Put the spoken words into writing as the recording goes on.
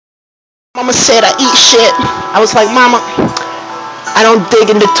Mama said I eat shit. I was like, Mama, I don't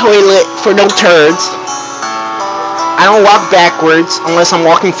dig in the toilet for no turds. I don't walk backwards unless I'm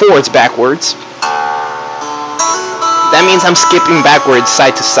walking forwards backwards. That means I'm skipping backwards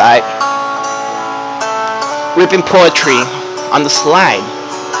side to side. Ripping poetry on the slide.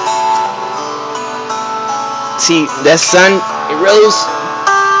 See, that sun, it rose,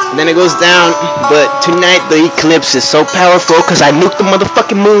 and then it goes down. But tonight the eclipse is so powerful because I nuked the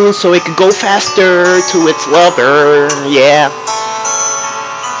motherfucking moon so it could go faster to its lover. Yeah.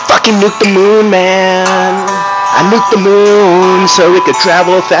 Fucking nuke the moon, man. I nuked the moon so it could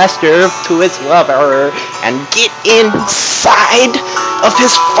travel faster to its lover and get inside of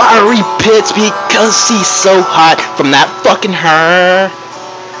his fiery pits because he's so hot from that fucking her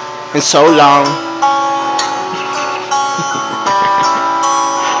and so long.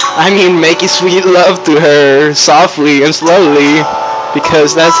 I mean, making sweet love to her softly and slowly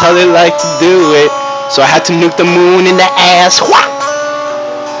because that's how they like to do it. So I had to nuke the moon in the ass. Wah!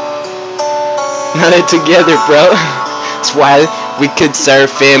 Now they're together, bro. That's why we could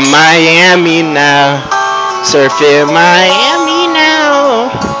surf in Miami now. Surf in Miami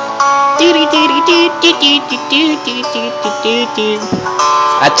now.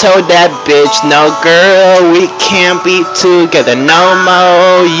 I told that bitch, no girl, we can't be together no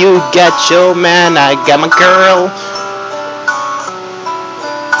more. You got your man, I got my girl.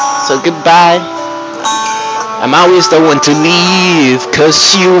 So goodbye. I'm always the one to leave,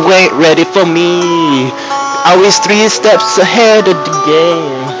 cause you ain't ready for me. Always 3 steps ahead of the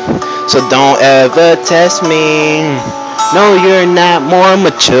game, so don't ever test me. No, you're not more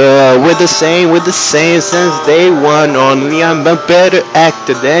mature. We're the same since day one. Only I'm a better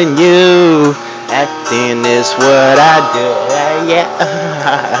actor than you. Acting is what I do, yeah.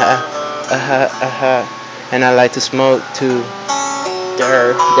 And I like to smoke too.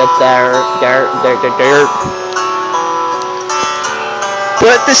 Dirt.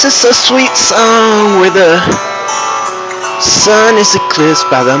 But this is a sweet song where the sun is eclipsed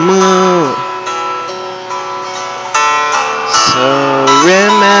by the moon. So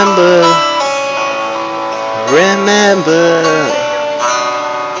remember,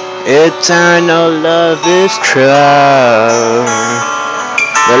 eternal love is true.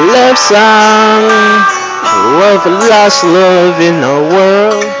 The love song of a lost love in the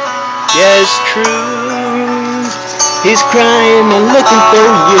world. Yeah, it's true. He's crying and looking for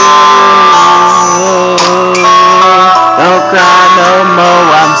you. Don't cry no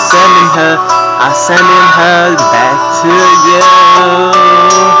more. I'm sending her back to you.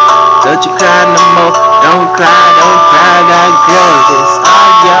 Don't you cry no more. Don't cry. That girl is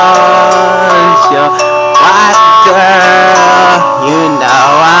all yours. Your white girl. You know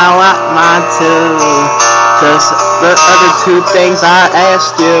I want mine too. Cause the other 2 things I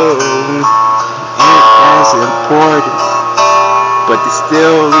asked you ain't as important, but it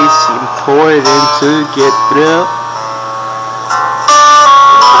still is important to get through.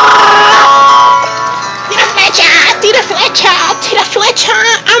 Tita Fletcher,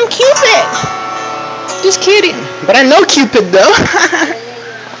 I'm Cupid. Just kidding, but I know Cupid though.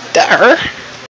 Duh.